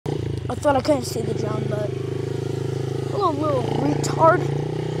I thought I couldn't see the drone, but hello, little retard.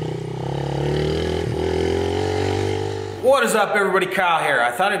 What is up, everybody? Kyle here.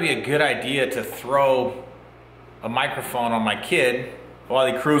 I thought it'd be a good idea to throw a microphone on my kid while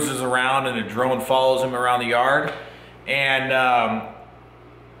he cruises around and a drone follows him around the yard. And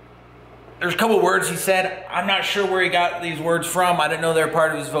there's a couple words he said. I'm not sure where he got these words from. I didn't know they were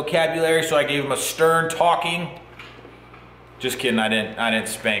part of his vocabulary, so I gave him a stern talking. Just kidding, I didn't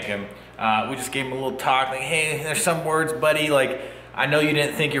spank him. We just gave him a little talk, like, hey, there's some words, buddy, like, I know you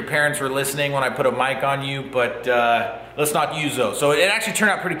didn't think your parents were listening when I put a mic on you, but let's not use those. So it actually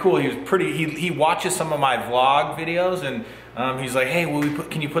turned out pretty cool. He watches some of my vlog videos, and he's like, hey,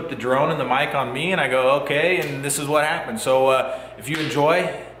 can you put the drone and the mic on me? And I go, okay, and this is what happened. So if you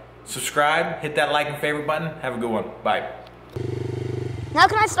enjoy, subscribe, hit that like and favorite button. Have a good one. Bye. Now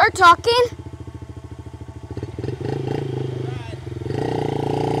can I start talking?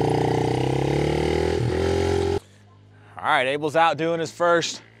 All right, Abel's out doing his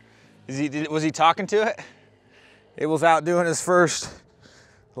first. Was he talking to it? Abel's out doing his first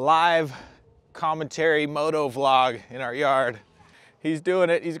live commentary moto vlog in our yard. He's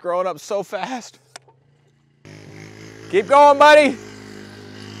doing it. He's growing up so fast. Keep going, buddy.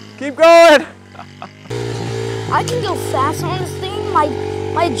 Keep going. I can go fast on this thing.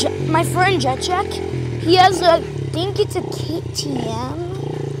 My friend Jetcheck, he has I think it's a KTM,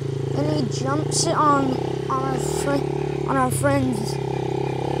 and he jumps it on our friend's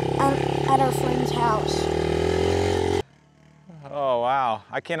at our friend's house. Oh wow!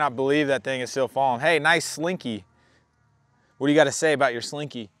 I cannot believe that thing is still falling. Hey, nice slinky. What do you got to say about your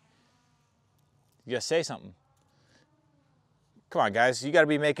slinky? You got to say something. Come on, guys. You got to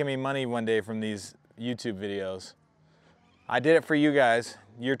be making me money one day from these YouTube videos. I did it for you guys.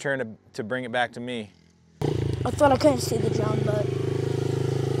 Your turn to bring it back to me. I thought I couldn't see the drone, but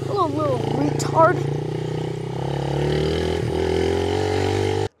hello, little retard.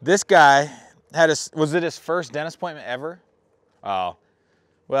 This guy was it his first dentist appointment ever? Oh,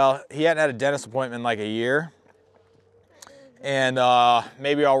 well, he hadn't had a dentist appointment in like a year. And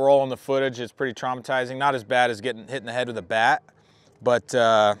maybe I'll roll in the footage. It's pretty traumatizing. Not as bad as getting hit in the head with a bat, but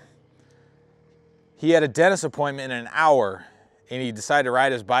he had a dentist appointment in an hour, and he decided to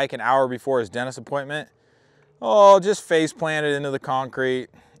ride his bike an hour before his dentist appointment. Oh, just face planted into the concrete,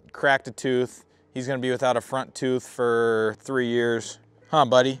 cracked a tooth. He's gonna be without a front tooth for 3 years. Huh,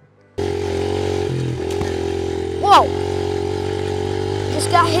 buddy? Whoa!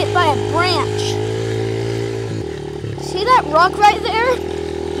 Just got hit by a branch. See that rock right there?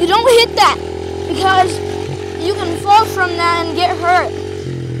 You don't hit that because you can fall from that and get hurt.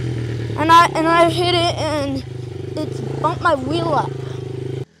 And I hit it and it's bumped my wheel up.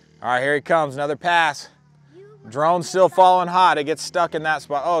 All right, here he comes, another pass. Drone's still falling hot. It gets stuck in that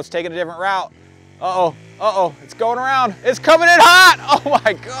spot. Oh, it's taking a different route. Uh-oh, uh-oh, it's going around. It's coming in hot. Oh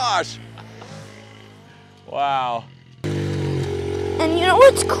my gosh. Wow. And you know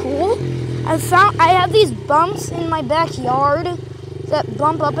what's cool? I have these bumps in my backyard that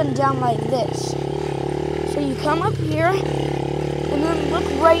bump up and down like this. So you come up here and then look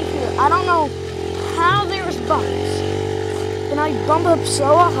right here. I don't know how there's bumps. And I bump up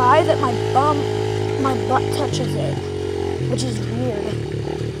so high that my butt touches it, which is weird.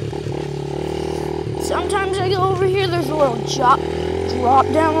 Sometimes I go over here, there's a little drop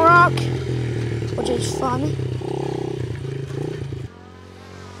down rock, which is fun.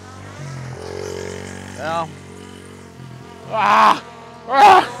 Well,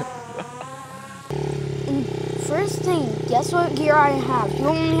 And first thing, guess what gear I have? You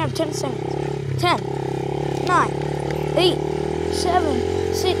only have 10 seconds. 10, 9, 8,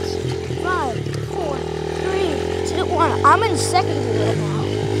 7, 6, 5, 4, 3, 2, 1. I'm in second gear now.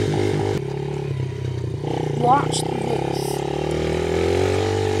 Watch this.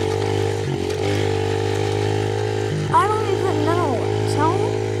 I don't even know. Tell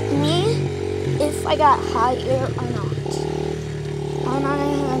me if I got high air or not. And I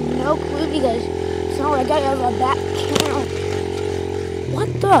have no clue because it's not like I have a back camera. What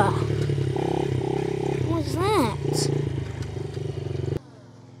the? What was that?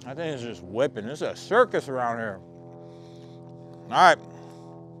 I think it's just whipping. There's a circus around here. All right.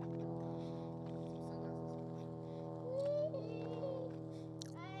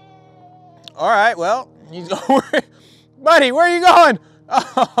 All right, well, buddy, where are you going?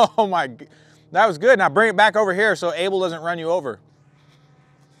 Oh my, that was good. Now bring it back over here so Abel doesn't run you over.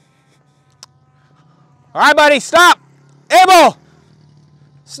 All right, buddy, stop. Abel,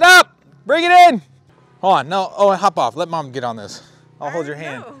 stop, bring it in. Hold on, no, oh, hop off. Let mom get on this. I'll hold your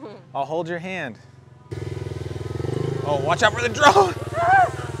hand. I'll hold your hand. Oh, watch out for the drone.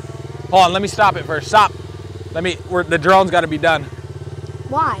 Hold on, let me stop it first. Stop. The drone's got to be done.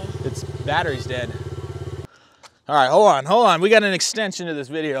 Why? Its battery's dead. All right, hold on. We got an extension to this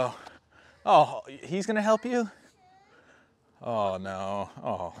video. Oh, he's gonna help you? Oh no,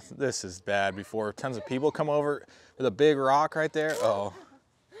 oh, this is bad. Before tons of people come over with a big rock right there. Oh.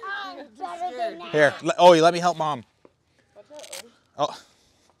 Here, oh, you let me help Mom. Oh.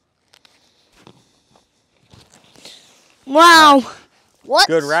 Wow. What?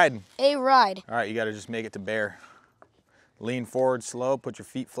 Good riding. A ride. All right, you gotta just make it to bear. Lean forward slow, put your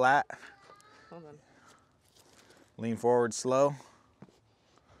feet flat. Hold on. Lean forward slow.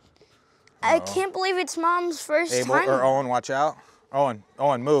 I can't believe it's Mom's first Abel, time. or Owen, watch out. Owen,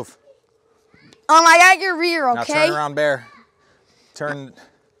 move. I got your rear, okay? Now turn around, bear. Turn.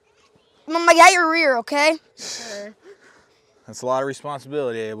 Mom, I got your rear, okay? Sure. That's a lot of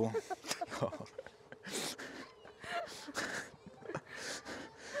responsibility, Abel.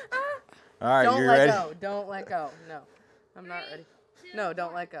 All right, Don't you let ready? go. Don't let go. No, I'm not ready. No,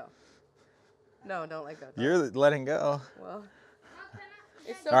 don't let go. No, don't let go. Don't. You're letting go. Well,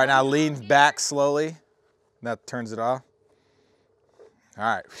 it's so All right, now lean back slowly. That turns it off. All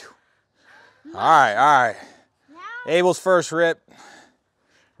right. Whew. All right. Abel's first rip.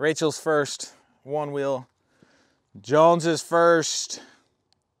 Rachel's first. One wheel. Jones's first.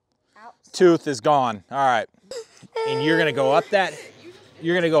 Tooth is gone. All right. And you're gonna go up that.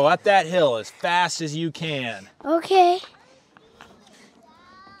 You're gonna go up that hill as fast as you can. Okay.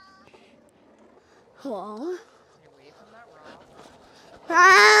 Well.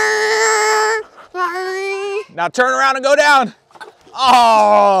 Now turn around and go down.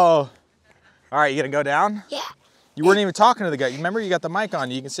 Oh. All right, you gonna go down? Yeah. You weren't even talking to the guy. You remember you got the mic on.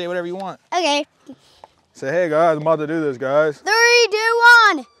 You can say whatever you want. Okay. Say, hey guys, I'm about to do this, guys. 3, 2,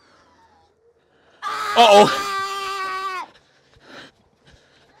 1. Uh-oh.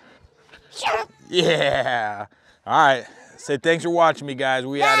 Yeah. All right. Say thanks for watching me, guys.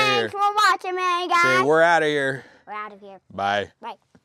 We out of here. Thanks for watching me, guys. Say we're out of here. We're out of here. Bye. Bye.